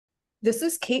This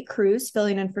is Kate Kruse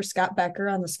filling in for Scott Becker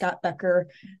on the Scott Becker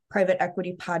Private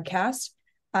Equity Podcast.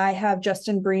 I have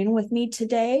Justin Breen with me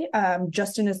today.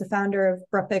 Justin is the founder of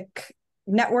Brepic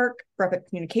Network, Brepic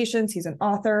Communications. He's an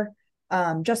author.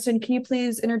 Justin, can you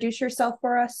please introduce yourself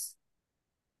for us?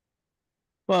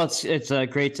 Well, it's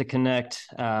great to connect.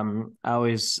 I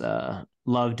always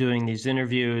love doing these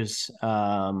interviews.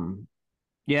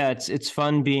 It's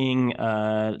fun being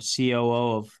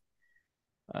COO of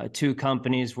two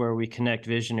companies where we connect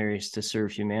visionaries to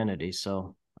serve humanity.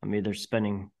 So I'm either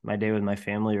spending my day with my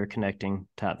family or connecting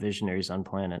top visionaries on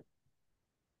planet.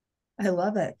 I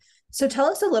love it. So tell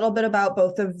us a little bit about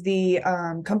both of the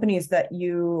companies that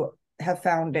you have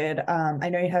founded. I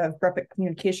know you have Brepic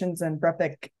Communications and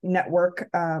Brepic Network.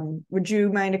 Would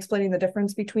you mind explaining the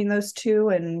difference between those two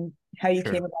and how you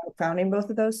came about founding both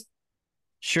of those?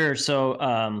 Sure.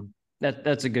 So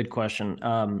that's a good question.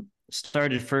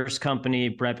 Started first company,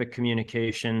 Brepic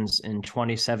Communications, in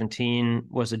 2017,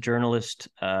 was a journalist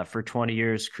for 20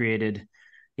 years, created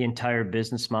the entire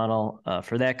business model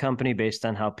for that company based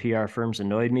on how PR firms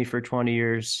annoyed me for 20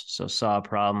 years. So saw a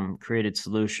problem, created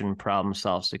solution, problem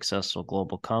solved, successful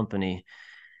global company.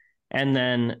 And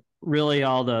then really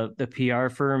all the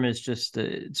PR firm is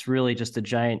it's really just a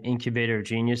giant incubator of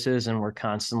geniuses, and we're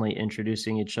constantly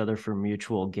introducing each other for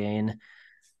mutual gain.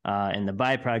 And the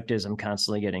byproduct is I'm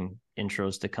constantly getting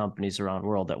intros to companies around the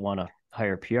world that want to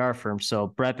hire PR firms. So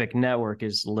Brepic Network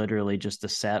is literally just a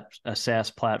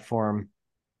SaaS platform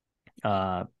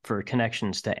for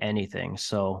connections to anything.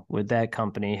 So with that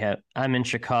company, I'm in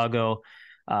Chicago.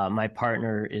 My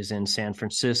partner is in San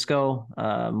Francisco.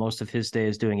 Most of his day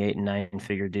is doing 8 and 9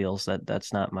 figure deals.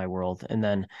 That's not my world. And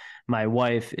then my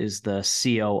wife is the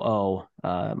COO.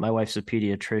 My wife's a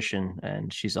pediatrician,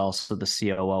 and she's also the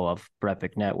COO of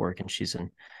Brepic Network, and she's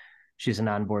an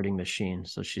onboarding machine.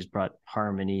 So she's brought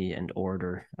harmony and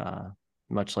order,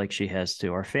 much like she has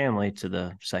to our family, to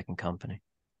the second company.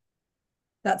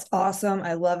 That's awesome.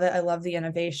 I love it. I love the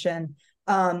innovation.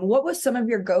 What was some of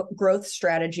your growth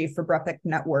strategy for Brepic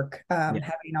Network,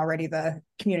 having already the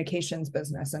communications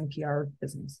business and PR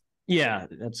business? Yeah,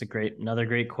 that's another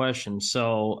great question.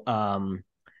 So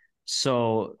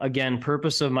again,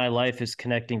 purpose of my life is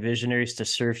connecting visionaries to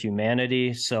serve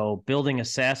humanity. So building a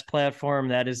SaaS platform,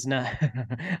 that is not,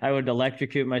 I would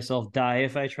electrocute myself, die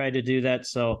if I tried to do that.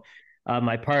 So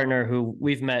my partner, who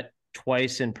we've met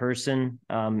twice in person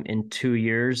in 2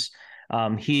 years,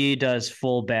 he does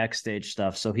full backstage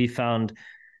stuff. So he found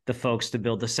the folks to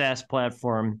build the SaaS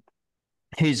platform.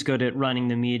 He's good at running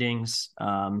the meetings.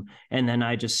 And then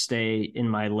I just stay in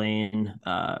my lane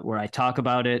where I talk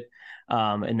about it,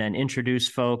 and then introduce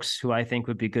folks who I think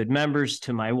would be good members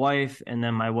to my wife. And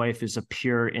then my wife is a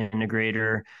pure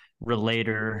integrator,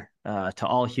 relator to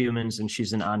all humans, and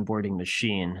she's an onboarding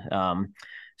machine.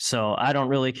 So I don't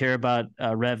really care about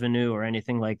revenue or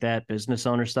anything like that, business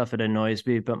owner stuff. It annoys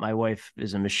me, but my wife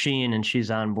is a machine, and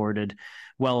she's onboarded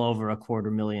well over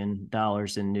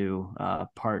 $250,000 in new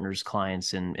partners,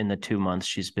 clients in the 2 months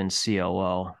she's been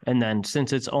COO. And then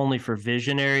since it's only for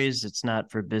visionaries, it's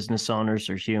not for business owners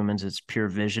or humans, it's pure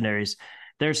visionaries.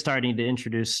 They're starting to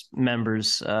introduce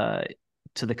members to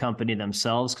the company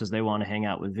themselves because they want to hang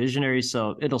out with visionaries.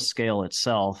 So it'll scale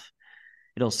itself.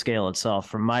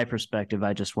 From my perspective,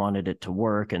 I just wanted it to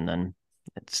work, and then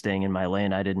staying in my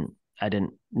lane. I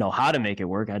didn't know how to make it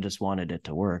work. I just wanted it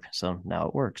to work. So now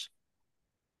it works.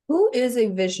 Who is a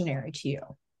visionary to you?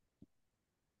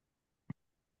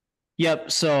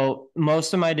 Yep. So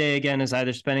most of my day, again, is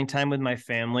either spending time with my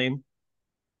family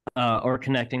or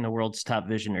connecting the world's top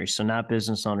visionaries. So not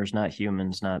business owners, not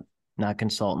humans, not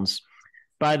consultants.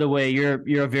 By the way,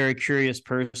 you're a very curious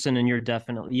person, and you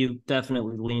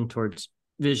definitely lean towards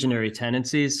visionary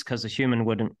tendencies, because a human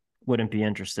wouldn't be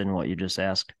interested in what you just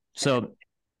asked. So,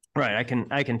 right,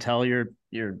 I can tell you're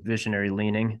visionary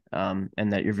leaning, and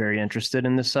that you're very interested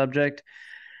in this subject,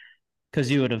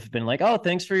 because you would have been like, "Oh,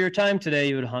 thanks for your time today."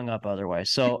 You would have hung up otherwise.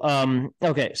 So,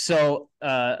 okay, so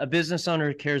a business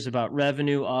owner cares about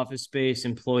revenue, office space,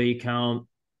 employee count,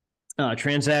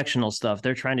 transactional stuff.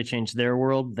 They're trying to change their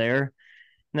world there.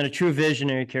 And then a true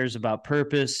visionary cares about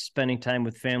purpose, spending time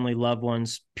with family, loved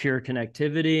ones, pure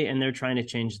connectivity, and they're trying to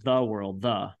change the world.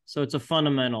 So it's a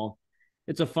fundamental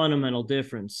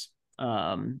difference.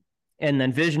 And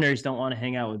then visionaries don't want to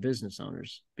hang out with business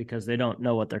owners because they don't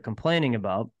know what they're complaining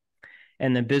about.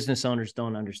 And then business owners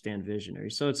don't understand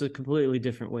visionaries. So it's a completely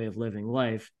different way of living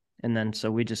life. And then so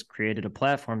we just created a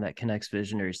platform that connects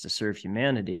visionaries to serve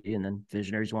humanity. And then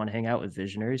visionaries want to hang out with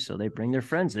visionaries, so they bring their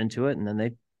friends into it, and then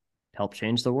they help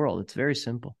change the world. It's very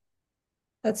simple.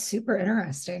 That's super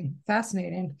interesting.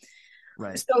 Fascinating.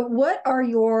 Right. So what are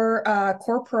your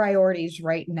core priorities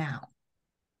right now?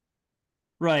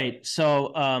 Right.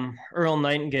 So Earl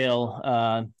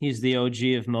Nightingale, he's the OG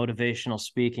of motivational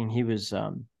speaking. He was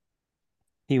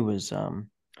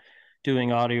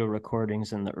doing audio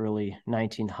recordings in the early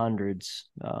 1900s.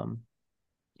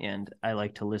 And I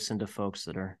like to listen to folks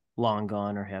that are long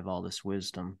gone or have all this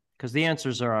wisdom because the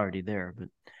answers are already there. But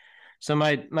so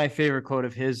my favorite quote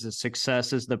of his is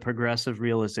success is the progressive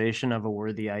realization of a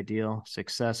worthy ideal.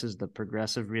 Success is the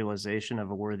progressive realization of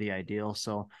a worthy ideal.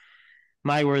 So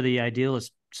my worthy ideal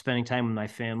is spending time with my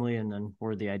family, and then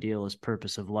worthy ideal is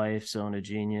purpose of life, zone of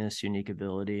genius, unique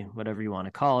ability, whatever you want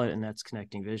to call it. And that's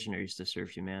connecting visionaries to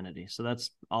serve humanity. So that's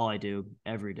all I do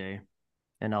every day.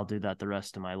 And I'll do that the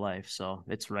rest of my life. So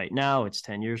it's right now, it's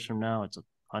 10 years from now, it's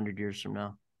 100 years from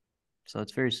now. So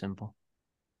it's very simple.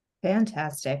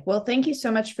 Fantastic. Well, thank you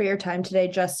so much for your time today,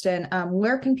 Justin.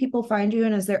 Where can people find you?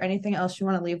 And is there anything else you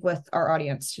want to leave with our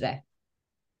audience today?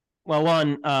 Well,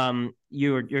 one,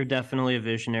 you're definitely a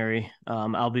visionary.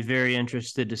 I'll be very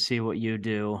interested to see what you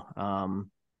do.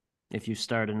 If you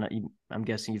start, I'm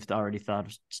guessing you've already thought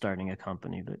of starting a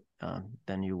company, but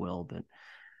then you will. But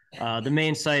the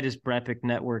main site is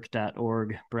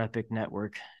brepicnetwork.org,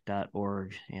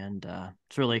 brepicnetwork.org, and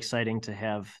it's really exciting to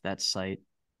have that site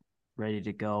ready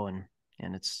to go, and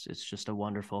it's just a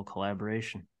wonderful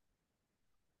collaboration.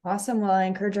 Awesome. Well, I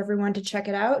encourage everyone to check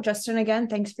it out. Justin, again,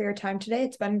 thanks for your time today.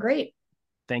 It's been great.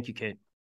 Thank you, Kate.